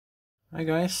Hi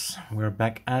guys, we're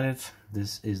back at it.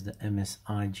 This is the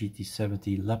MSI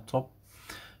GT70 laptop.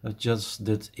 I just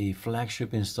did a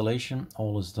flagship installation,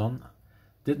 all is done.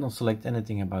 Did not select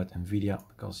anything about Nvidia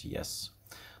because yes,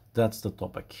 that's the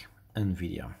topic,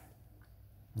 Nvidia.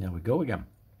 There we go again.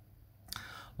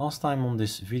 Last time on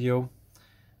this video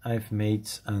I've made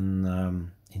downloaded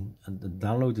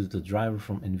the driver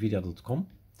from nvidia.com,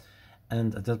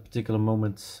 and at that particular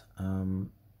moment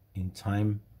in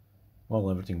time, well,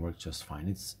 everything works just fine.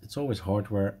 It's always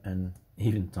hardware and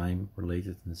even time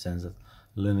related in the sense that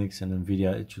Linux and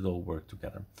Nvidia, it should all work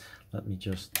together. Let me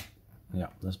just, yeah,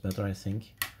 that's better I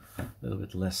think. A little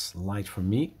bit less light for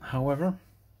me, however.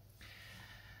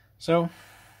 So,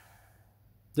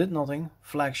 did nothing,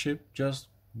 flagship, just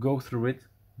go through it,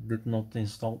 did not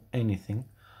install anything,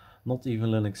 not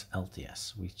even Linux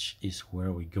LTS, which is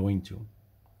where we're going to.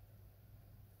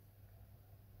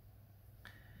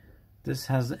 This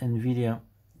has the Nvidia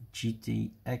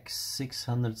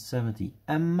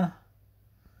GTX670m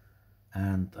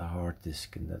and a hard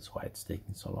disk, and that's why it's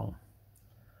taking so long.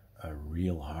 A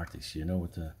real hard disk, you know,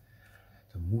 with the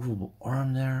movable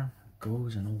arm there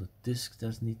goes and all the disks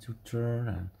that need to turn.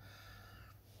 And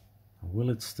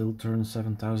will it still turn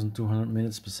 7,200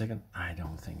 minutes per second? I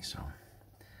don't think so.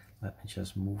 Let me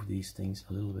just move these things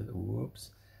a little bit, whoops,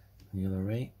 the other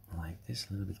way, like this,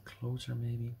 a little bit closer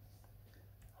maybe.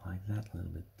 Like that, a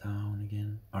little bit down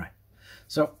again. Alright,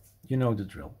 so you know the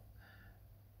drill.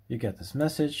 You get this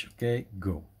message, okay,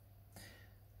 go.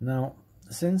 Now,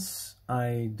 since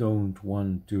I don't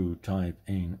want to type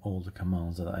in all the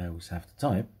commands that I always have to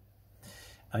type,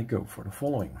 I go for the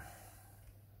following.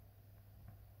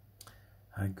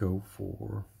 I go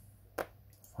for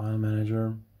File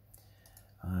Manager.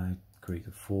 I create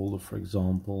a folder, for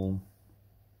example,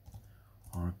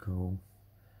 Arco,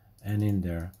 and in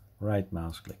there, right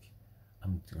mouse click.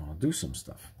 I'm gonna do some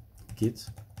stuff.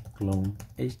 Git Clone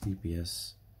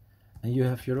HTTPS, and you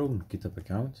have your own GitHub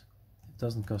account. It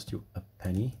doesn't cost you a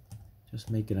penny. Just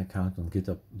make an account on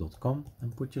github.com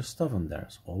and put your stuff on there.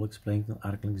 It's all explained on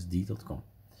ArcoLinux.com.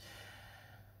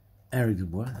 Eric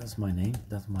Dubois, that's my name,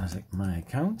 that's my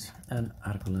account, and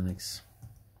ArcoLinux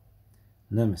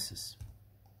Nemesis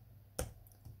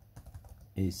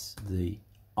is the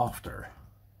after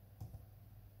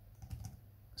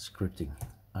scripting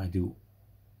I do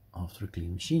after a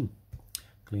clean machine,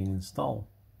 clean install.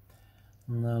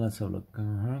 Now let's have a look.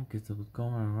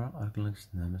 GitHub.com,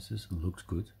 ArcoLinux Nemesis looks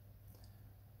good.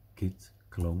 Git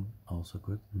Clone also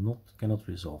good. Cannot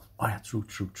resolve. Oh yeah, true.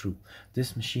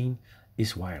 This machine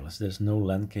is wireless. There's no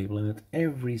LAN cable in it.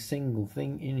 Every single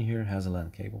thing in here has a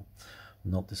LAN cable,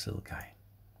 not this little guy.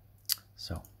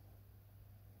 So.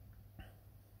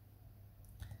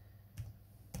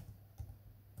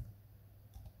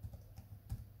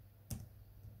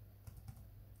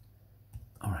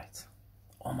 Alright.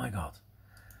 Oh my god.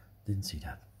 Didn't see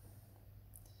that.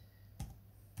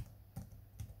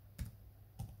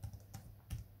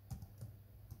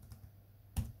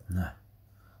 Nah.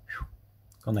 Whew.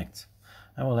 Connect.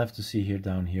 I will have to see here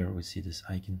down here we see this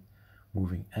icon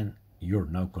moving, and you're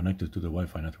now connected to the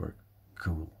Wi-Fi network.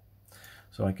 Cool.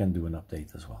 So I can do an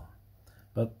update as well.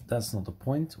 But that's not the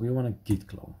point. We want a Git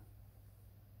clone.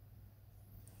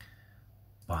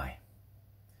 Bye.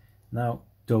 Now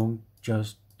don't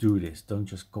just do this. Don't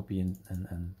just copy and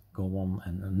go on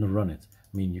and run it.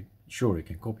 I mean, you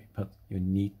can copy, but you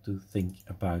need to think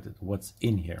about it. What's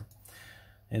in here?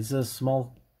 It's a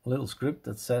small little script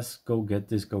that says go get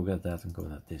this, go get that, and go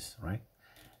get this, right?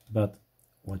 But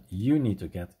what you need to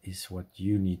get is what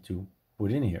you need to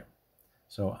put in here.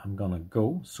 So I'm gonna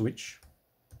go switch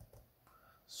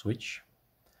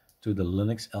to the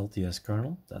Linux LTS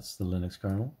kernel. That's the Linux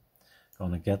kernel.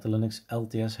 Gonna get the Linux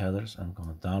LTS headers. I'm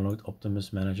gonna download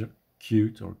Optimus Manager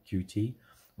Qt or Qt,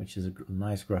 which is a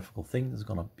nice graphical thing that's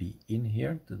gonna be in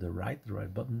here to the right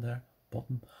button there,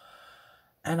 bottom.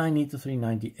 And I need the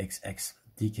 390XX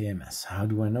DKMS. How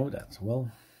do I know that?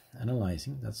 Well,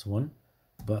 analyzing, that's one,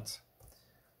 but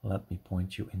let me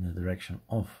point you in the direction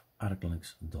of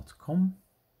ArcoLinux.com.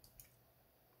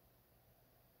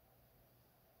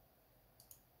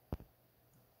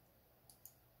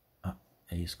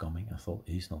 A is coming. I thought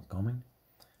A is not coming.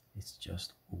 It's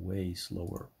just way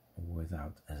slower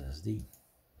without SSD.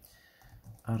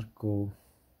 ArcoLinux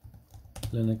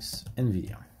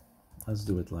Nvidia. Let's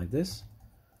do it like this.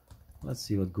 Let's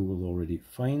see what Google already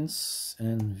finds.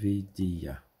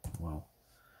 Nvidia. Wow.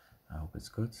 I hope it's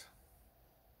good.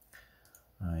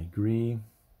 I agree.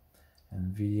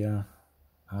 Nvidia.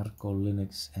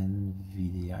 ArcoLinux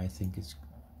Nvidia. I think it's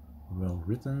well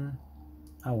written.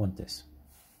 I want this.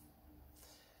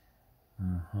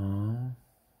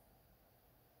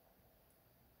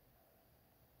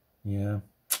 Yeah,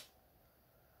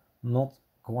 not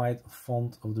quite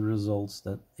fond of the results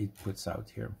that it puts out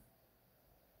here.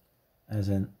 As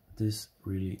in this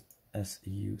really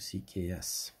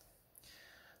sucks.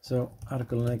 So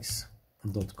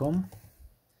ArcoLinux.com,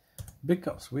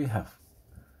 because we have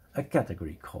a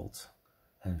category called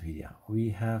Nvidia. We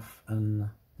have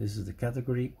this is the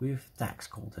category with tags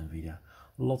called Nvidia.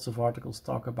 Lots of articles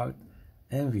talk about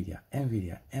Nvidia,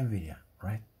 Nvidia, Nvidia,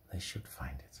 right? They should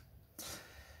find it.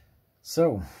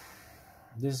 So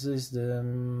this is the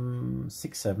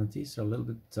 670, so a little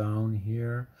bit down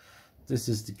here. This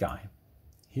is the guy.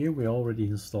 Here we already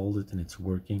installed it and it's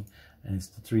working, and it's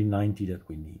the 390 that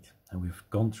we need. And we've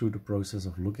gone through the process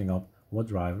of looking up what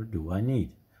driver do I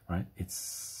need, right?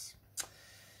 It's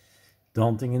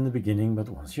daunting in the beginning, but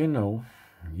once you know,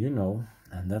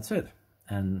 and that's it.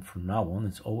 And from now on,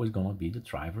 it's always gonna be the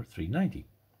driver 390.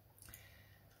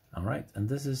 All right, and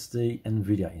this is the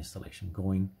Nvidia installation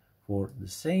going for the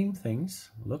same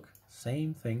things. Look,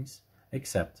 same things,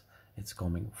 except it's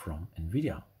coming from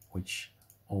Nvidia, which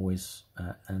always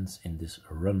ends in this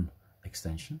run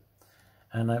extension.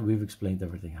 And we've explained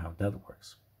everything how that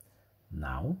works.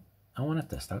 Now I want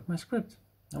to test out my script.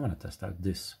 I want to test out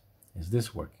this. Is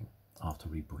this working after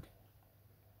rebooting?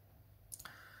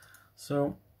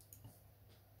 So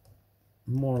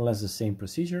more or less the same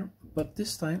procedure, but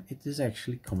this time it is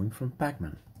actually coming from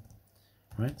pacman,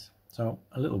 right? So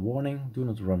a little warning: do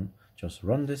not run. Just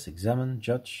run this, examine,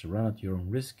 judge, run at your own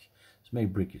risk. This may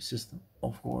break your system,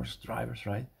 of course, drivers,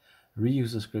 right?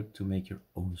 Reuse the script to make your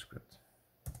own script.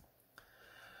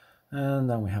 And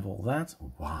then we have all that.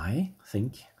 Why?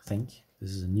 Think.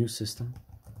 This is a new system.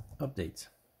 Update.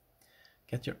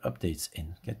 Get your updates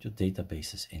in. Get your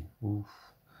databases in.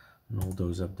 Oof. And all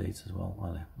those updates as well.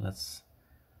 Well, let's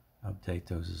update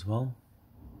those as well.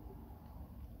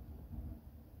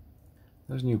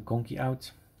 There's new conky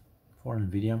out for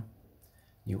Nvidia.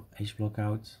 New HBlock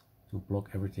out to block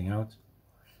everything out.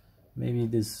 Maybe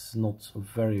this is not a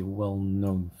very well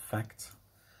known fact,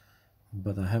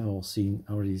 but I have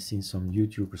already seen some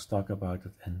YouTubers talk about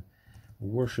it and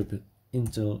worship it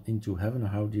into heaven.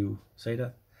 How do you say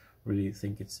that? Really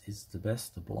think it's the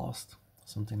best, the blast,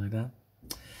 something like that.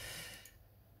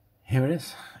 Here it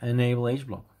is, enable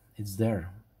HBlock. It's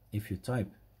there. If you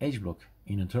type HBlock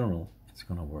in a terminal, it's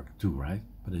gonna work too, right?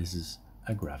 But this is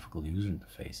a graphical user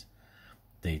interface.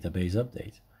 Database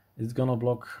update. It's gonna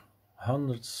block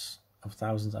hundreds of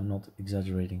thousands, I'm not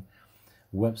exaggerating,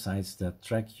 websites that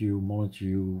track you, monitor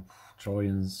you,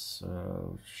 Trojans,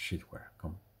 shitware,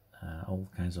 all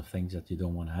kinds of things that you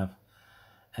don't want to have,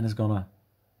 and it's gonna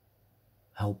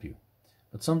help you.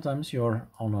 But sometimes you're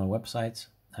on a website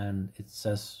and it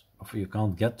says, if you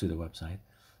can't get to the website,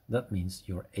 that means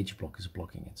your HBlock is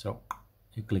blocking it. So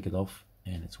you click it off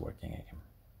and it's working again.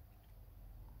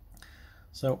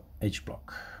 So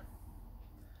HBlock.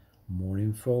 More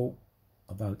info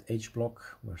about HBlock.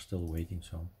 We're still waiting.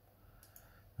 So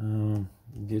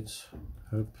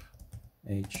GitHub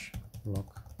HBlock.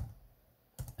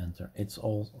 Enter. It's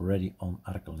already on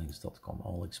ArcoLinux.com.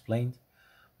 All explained.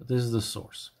 But this is the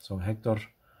source. So Hector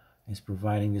is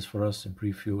providing this for us in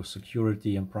preview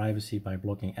security and privacy by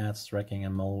blocking ads, tracking,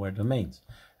 and malware domains.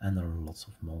 And there are lots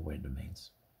of malware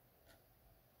domains.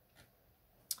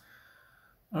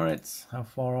 All right, how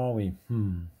far are we?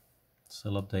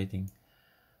 Still updating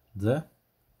the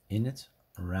Init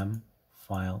RAM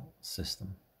file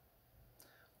system.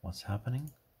 What's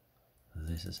happening?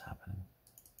 This is happening.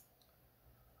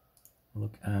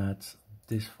 Look at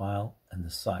this file and the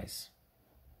size.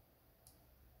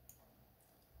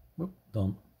 Whoop,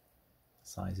 done.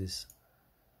 Size is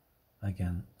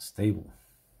again stable.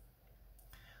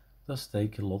 Does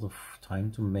take a lot of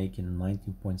time to make in a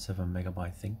 19.7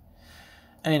 megabyte thing.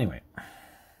 Anyway,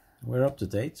 we're up to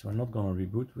date. We're not going to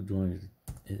reboot. We're doing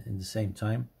it in the same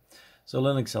time. So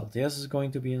Linux LTS is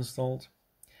going to be installed.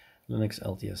 Linux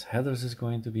LTS headers is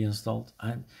going to be installed.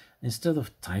 And instead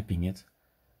of typing it,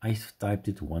 I've typed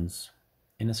it once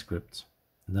in a script.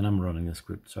 And then I'm running the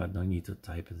script, so I don't need to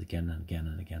type it again and again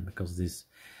and again, because these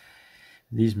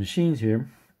machines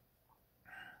here,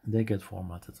 they get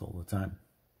formatted all the time.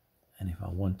 And if I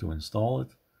want to install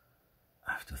it,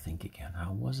 I have to think again.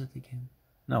 How was it again?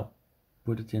 No,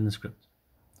 put it in the script.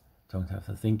 Don't have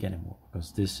to think anymore,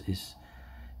 because this is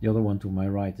the other one to my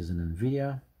right is an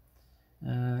Nvidia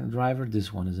driver.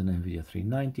 This one is an Nvidia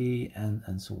 390,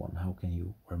 and so on. How can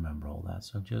you remember all that?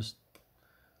 So just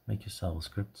make yourself a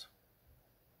script,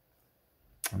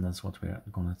 and that's what we're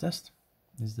going to test.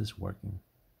 Is this working?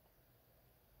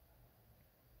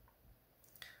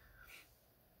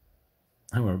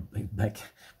 And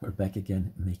we're back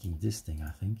again making this thing,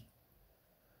 I think.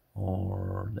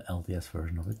 or the LTS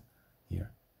version of it.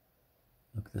 Here,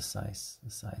 look, the size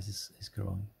is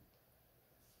growing.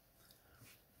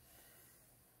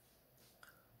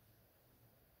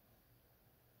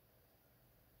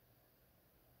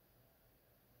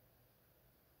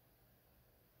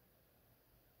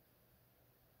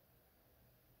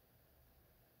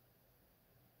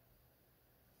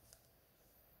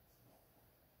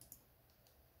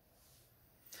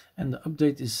 And the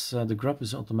update is, the grub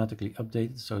is automatically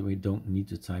updated, so we don't need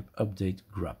to type update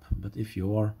grub. But if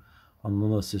you are on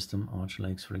another system,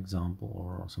 ArcoLinux for example,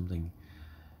 or something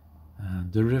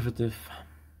derivative,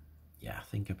 yeah,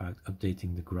 think about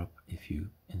updating the grub if you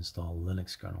install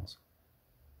Linux kernels.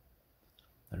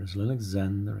 There is Linux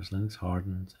Zen, there is Linux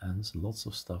Hardened, and there's lots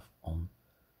of stuff on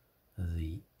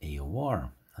the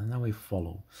AOR. And now we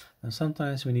follow. Now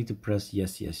sometimes we need to press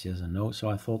yes, yes, yes, and no. So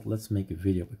I thought, let's make a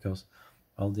video, because,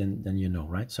 well, then you know,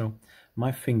 right? So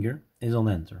my finger is on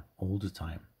enter all the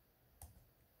time.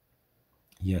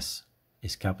 Yes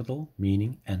is capital,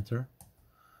 meaning enter,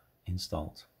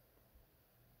 installed.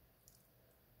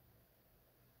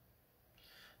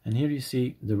 And here you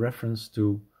see the reference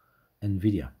to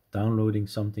Nvidia, downloading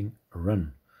something,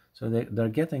 run. So they're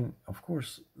getting, of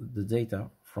course, the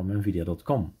data from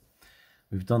nvidia.com.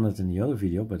 We've done it in the other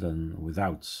video, but then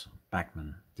without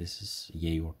pacman. This is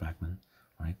yay or pacman,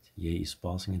 right? Yay is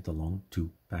passing it along to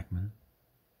pacman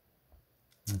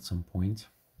at some point.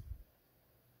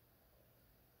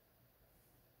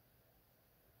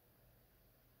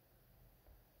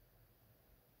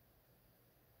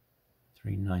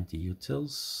 .390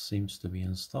 utils seems to be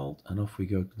installed, and off we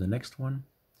go to the next one.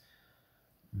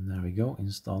 And there we go,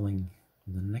 installing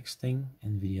the next thing,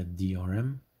 Nvidia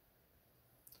DRM.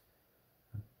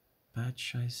 A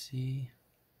patch I see.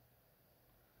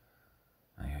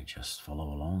 I just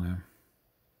follow along.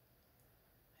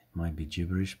 It might be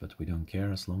gibberish, but we don't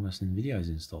care as long as Nvidia is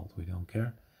installed. We don't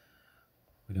care.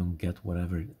 We don't get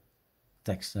whatever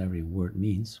text every word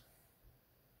means.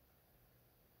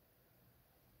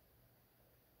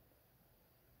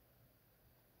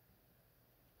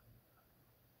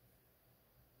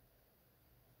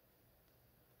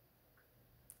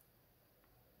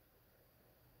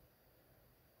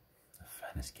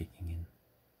 Fan is kicking in.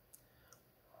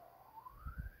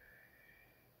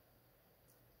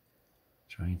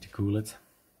 Trying to cool it.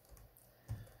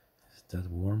 Is it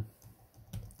that warm?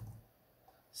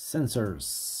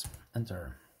 Sensors.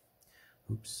 Enter.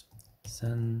 Oops.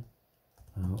 Sensors.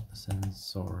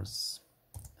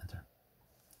 Enter.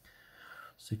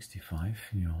 65.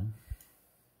 Yeah.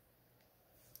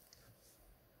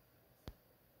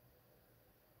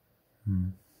 Hmm.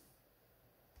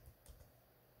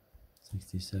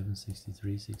 67,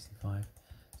 63, 65,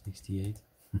 68.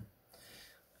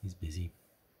 He's busy.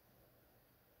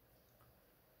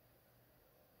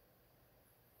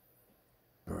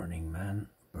 Burning man,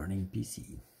 burning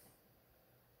PC.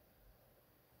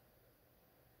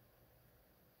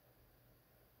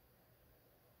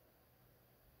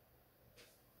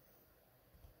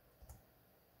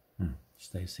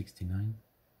 Stay 69,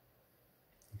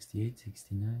 68,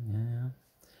 69, yeah.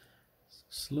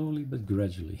 Slowly but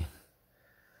gradually.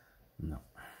 No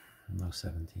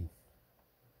 17.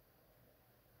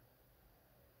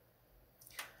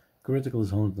 Critical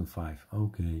is 105.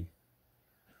 Okay.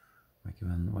 Like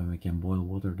when we can boil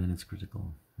water, then it's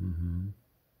critical.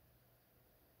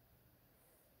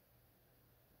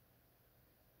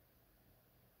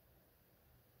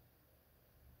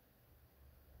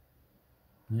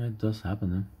 Yeah, it does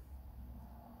happen,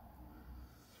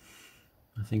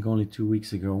 eh? I think only 2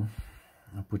 weeks ago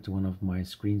I put one of my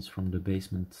screens from the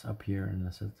basement up here and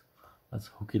I said, let's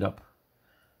hook it up.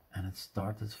 And it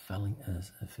started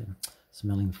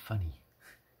smelling funny.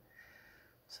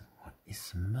 I said, what is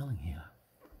smelling here?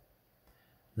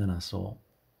 Then I saw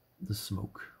the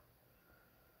smoke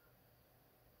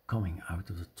coming out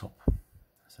of the top.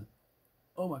 I said,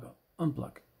 oh my god,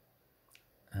 unplug.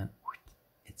 And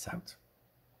it's out.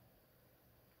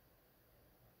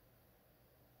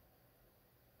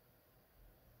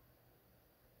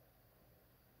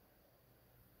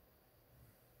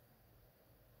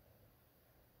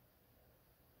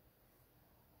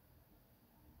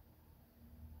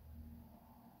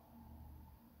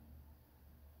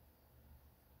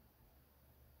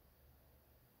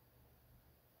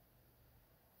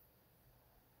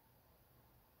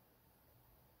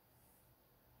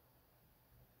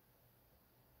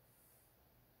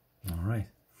 Alright,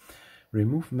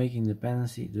 remove making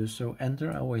dependency. So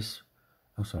enter, always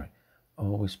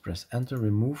press enter,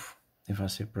 remove. If I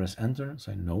say press enter,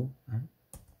 say no.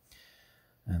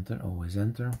 Enter, always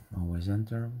enter,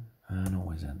 and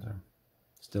always enter.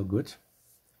 Still good.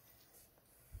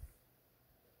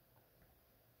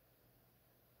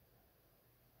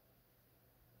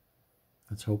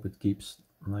 Let's hope it keeps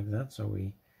like that, so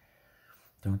we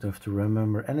don't have to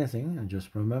remember anything, and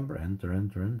just remember enter,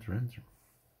 enter, enter, enter.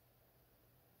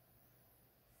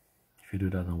 If you do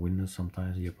that on Windows,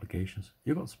 sometimes the applications,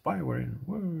 you got spyware in,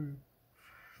 whoa.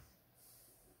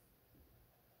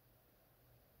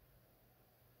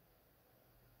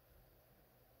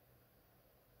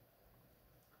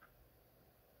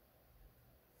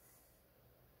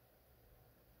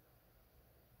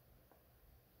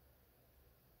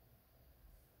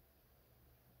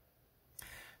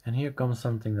 And here comes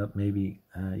something that maybe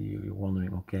you're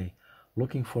wondering, okay,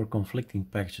 looking for conflicting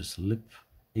packages,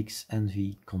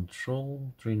 libxnv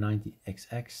control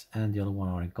 390xx and the other one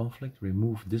are in conflict,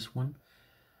 remove this one.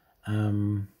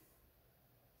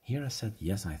 Here I said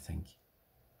yes, I think.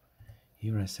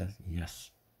 Here I said yes.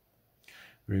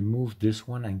 Remove this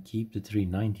one and keep the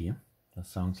 390. That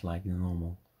sounds like the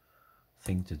normal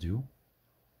thing to do.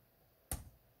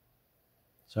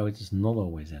 So it is not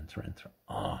always enter, enter.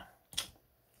 Ah.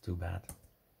 Too bad.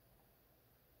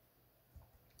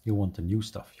 You want the new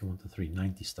stuff, you want the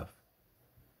 390 stuff.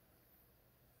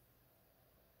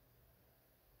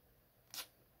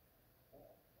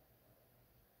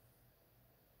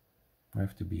 I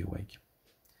have to be awake.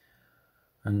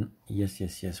 And yes,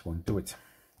 yes, yes, won't do it.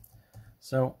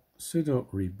 So sudo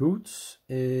reboot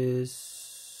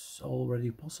is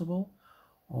already possible,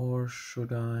 or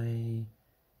should I,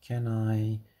 can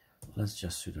I, let's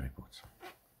just sudo reboot.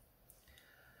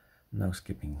 No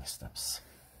skipping steps.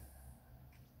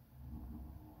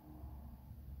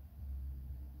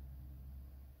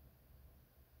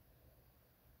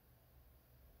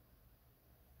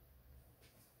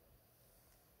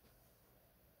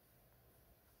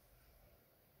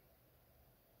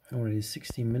 Already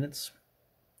 16 minutes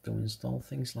to install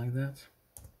things like that.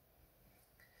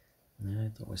 Yeah,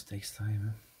 it always takes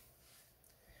time.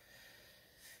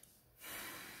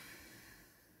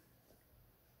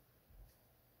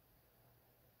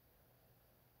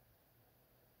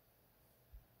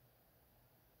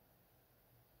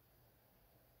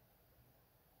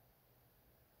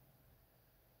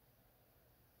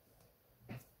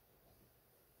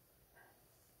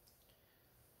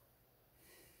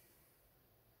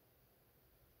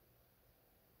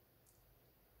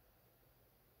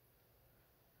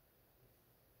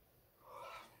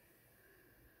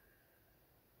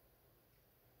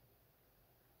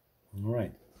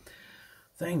 Alright,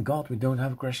 thank God we don't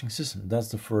have a crashing system. That's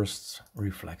the first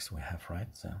reflex we have, right?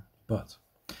 But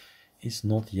it's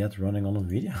not yet running on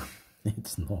Nvidia.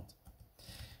 It's not.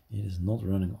 It is not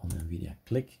running on Nvidia.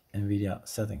 Click Nvidia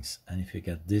settings, and if you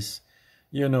get this,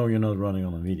 you know you're not running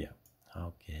on Nvidia.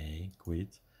 Okay,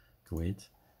 quit, quit.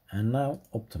 And now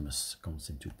Optimus comes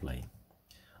into play.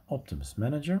 Optimus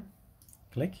Manager,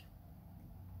 click.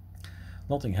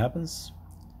 Nothing happens.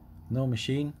 No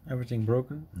machine, everything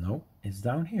broken. No, it's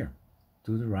down here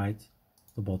to the right,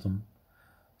 the bottom,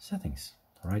 settings.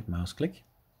 Right mouse click.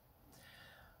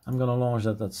 I'm gonna launch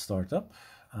that at startup.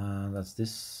 That's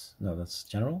this, no, that's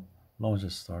general. Launch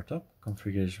as startup,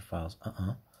 configuration files,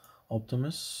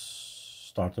 Optimus,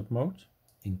 startup mode,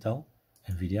 Intel,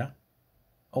 Nvidia.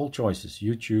 All choices,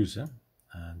 you choose.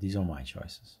 These are my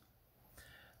choices.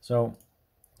 So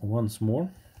once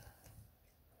more.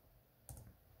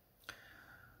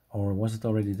 Or was it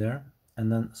already there?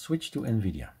 And then switch to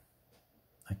Nvidia.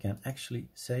 I can actually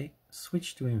say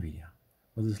switch to Nvidia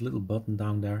with this little button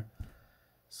down there.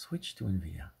 Switch to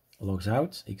Nvidia. Logs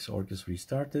out, Xorg is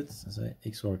restarted.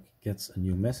 Xorg gets a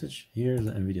new message. Here's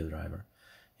the Nvidia driver.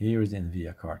 Here is the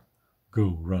Nvidia card.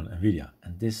 Go run Nvidia.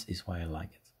 And this is why I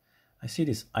like it. I see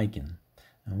this icon.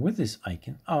 And with this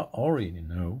icon, I already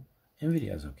know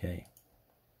Nvidia is okay.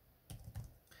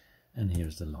 And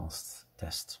here's the last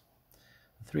test.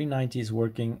 390 is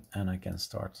working, and I can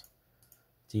start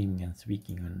teaming and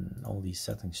tweaking and all these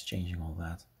settings, changing all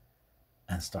that,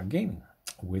 and start gaming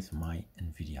with my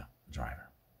Nvidia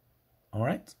driver.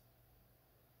 Alright,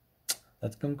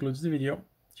 that concludes the video.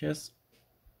 Cheers.